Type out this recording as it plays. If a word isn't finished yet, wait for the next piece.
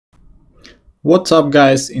What's up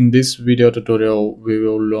guys, in this video tutorial we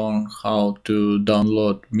will learn how to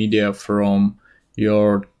download media from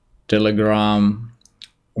your Telegram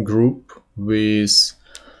group with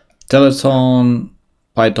Telethon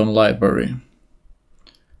Python library.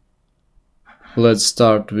 Let's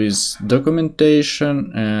start with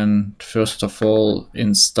documentation and first of all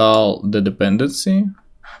install the dependency.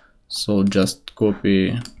 So just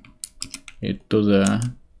copy it to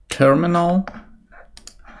the terminal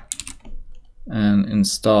and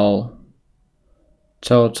install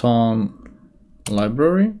Telethon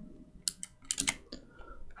library.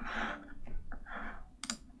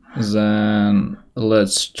 Then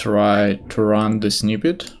let's try to run the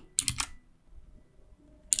snippet.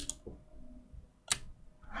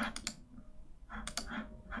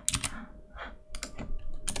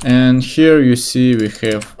 And here you see we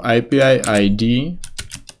have API ID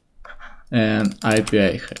and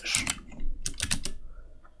API hash.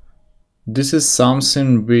 This is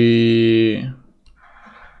something we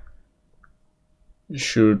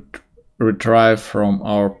should retrieve from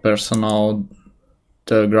our personal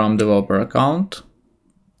Telegram developer account,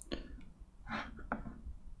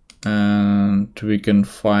 and we can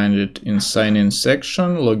find it in sign in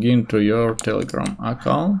section. Log in to your Telegram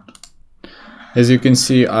account. As you can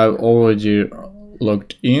see, I've already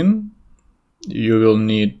logged in. You will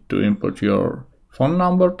need to input your phone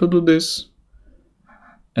number to do this.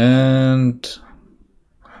 And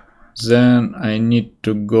then I need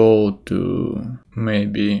to go to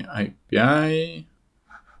maybe API,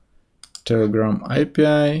 Telegram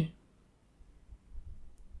API,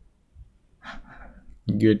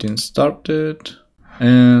 getting started,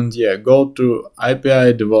 and yeah, go to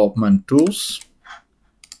API development tools.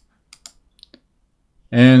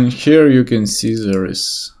 And here you can see there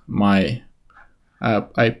is my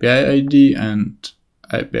app API ID and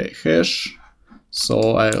API hash.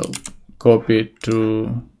 So I'll copy it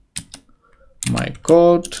to my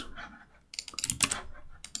code.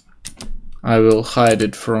 I will hide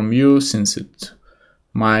it from you since it's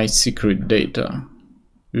my secret data.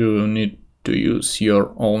 You will need to use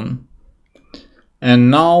your own.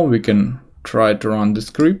 And now we can try to run the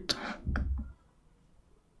script.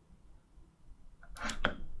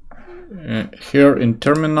 Here in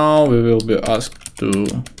terminal we will be asked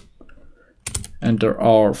to enter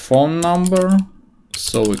our phone number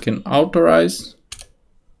so we can authorize,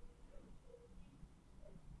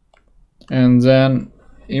 and then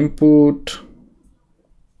input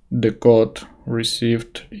the code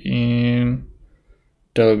received in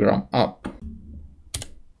Telegram app.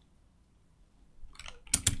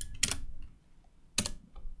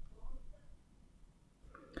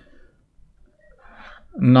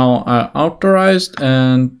 Now I authorized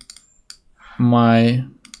and my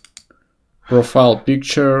profile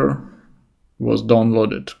picture was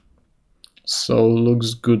downloaded. So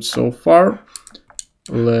looks good so far.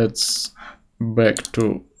 Let's back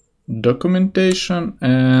to documentation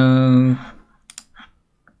and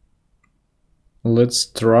let's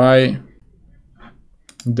try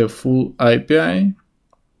the full API.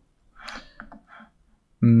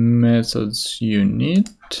 Methods you need.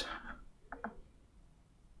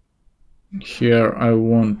 Here I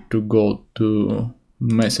want to go to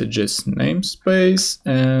messages namespace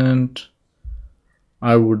and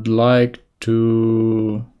I would like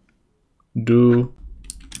to do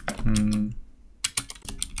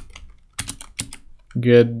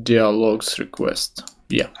get dialogues request.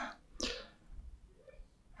 Yeah.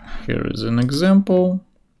 Here is an example.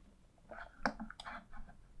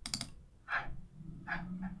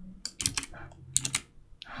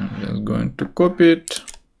 I'm just going to copy it.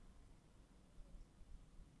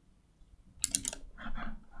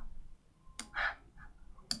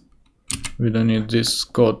 We don't need this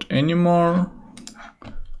code anymore.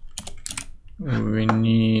 We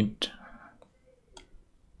need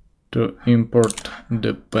to import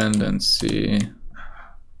dependency.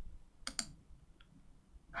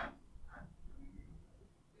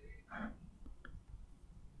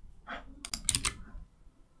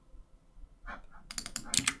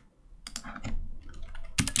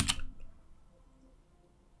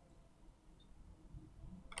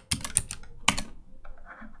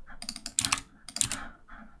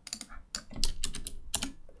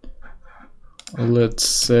 Let's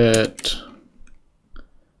set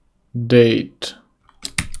date,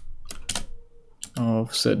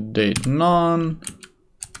 offset date none,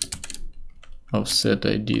 offset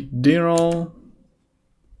ID 0,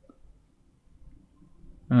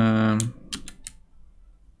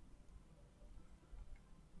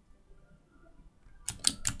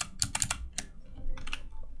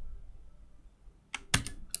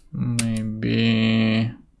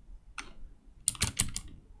 maybe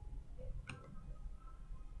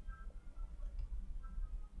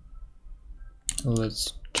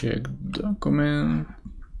Let's check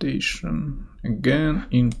documentation again.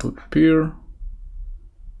 Input peer.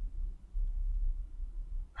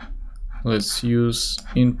 Let's use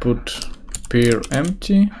input peer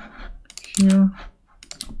empty here.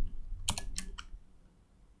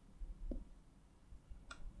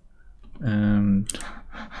 And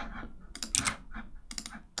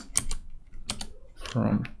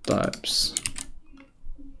from types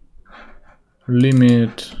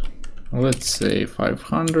limit, let's say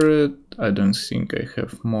 500. I don't think I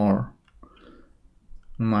have more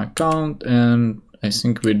in my account, and I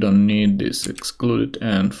think we don't need this excluded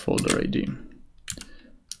and folder ID.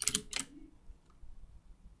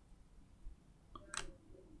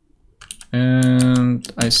 And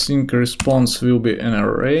I think response will be an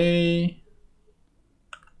array,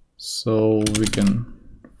 so we can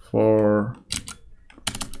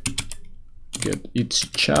get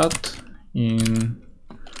each chat in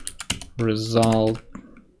result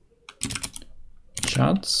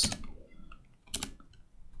chats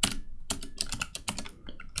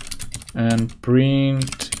and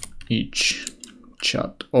print each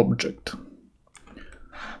chat object.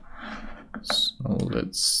 So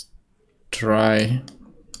let's try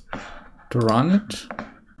to run it.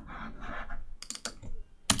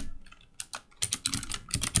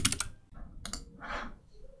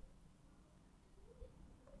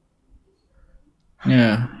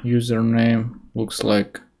 Yeah, username looks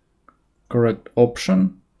like correct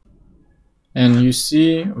option. And you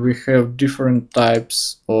see we have different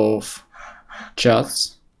types of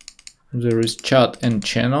chats. There is chat and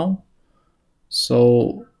channel.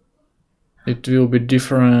 So it will be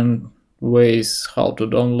different ways how to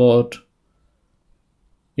download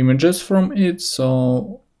images from it.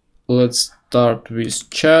 So let's start with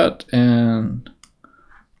chat and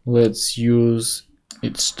let's use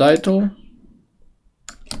its title.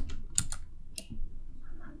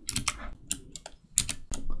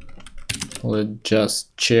 Let's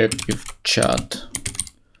just check if chat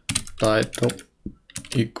title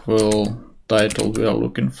equal title we are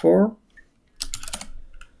looking for.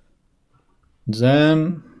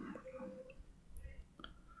 Then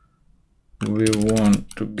we want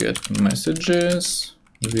to get messages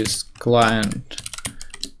with client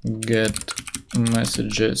get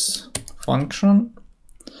messages function.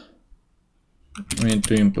 We need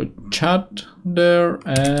to input chat there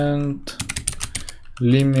and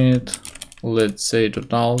limit, let's say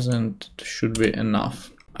 2000 should be enough.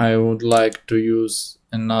 I would like to use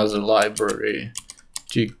another library,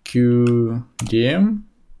 tqdm.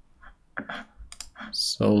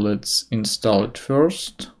 So let's install it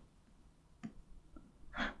first.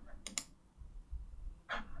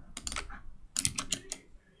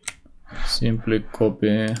 Simply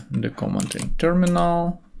copy the command in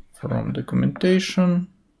terminal from documentation.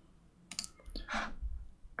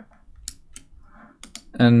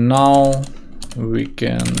 And now we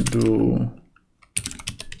can do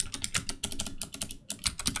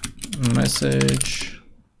message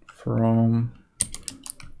from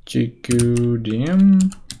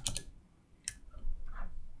tqdm.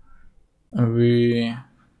 We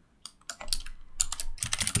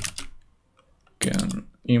can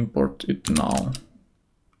import it now.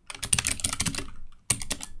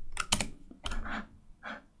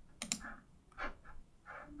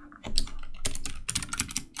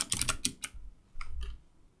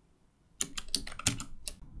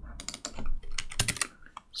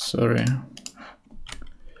 Sorry.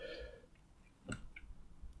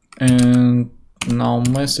 And now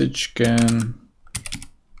message can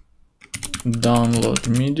download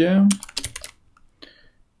media.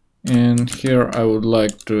 And here I would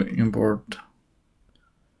like to import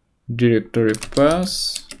directory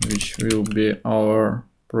path, which will be our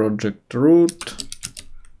project root,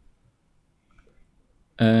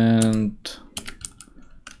 and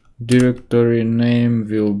directory name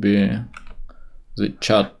will be the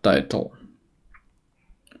chat title.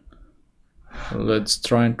 Let's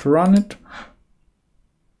try to run it.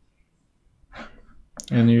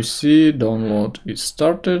 And you see download is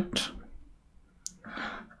started.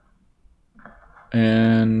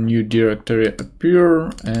 And new directory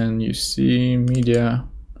appear, and you see media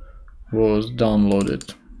was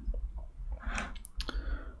downloaded.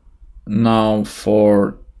 Now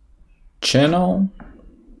for channel,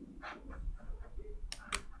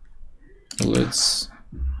 let's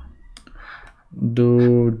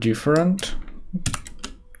do different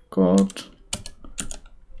code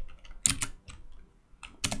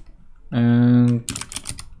and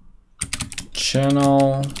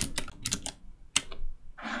channel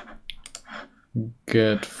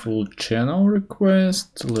get full channel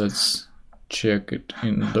request. Let's check it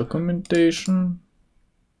in documentation.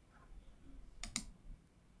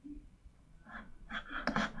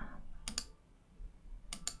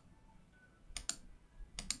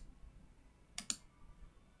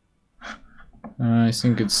 I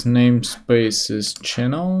think it's namespaces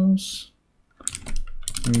channels,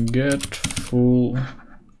 get full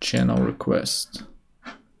channel request.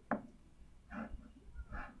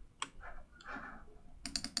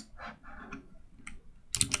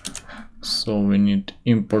 So we need to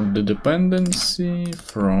import the dependency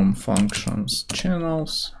from functions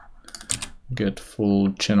channels, get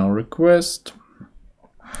full channel request,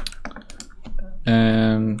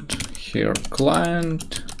 and here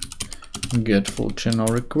client, get full channel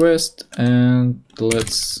request, and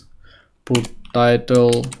let's put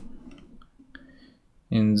title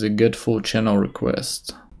in the get full channel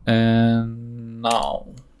request. And now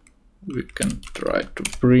we can try to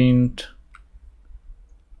print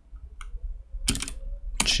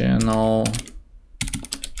channel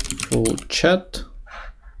full chat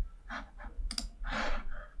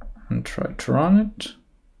and try to run it,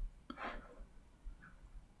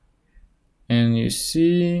 and you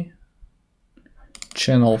see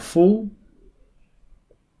channel full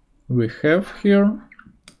we have here,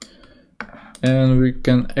 and we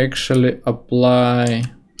can actually apply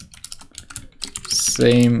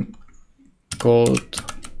same code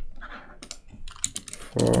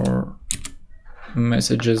for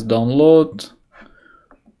messages download.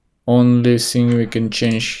 Only thing we can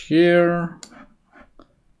change here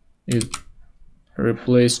is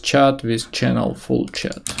replace chat with channel full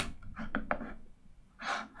chat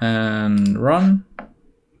and run.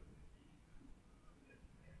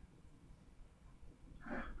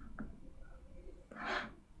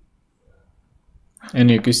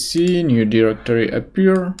 And you can see new directory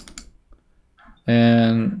appear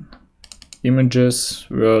and images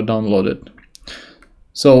were downloaded.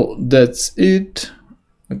 So that's it.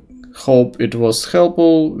 Hope it was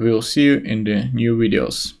helpful. We'll see you in the new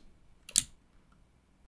videos.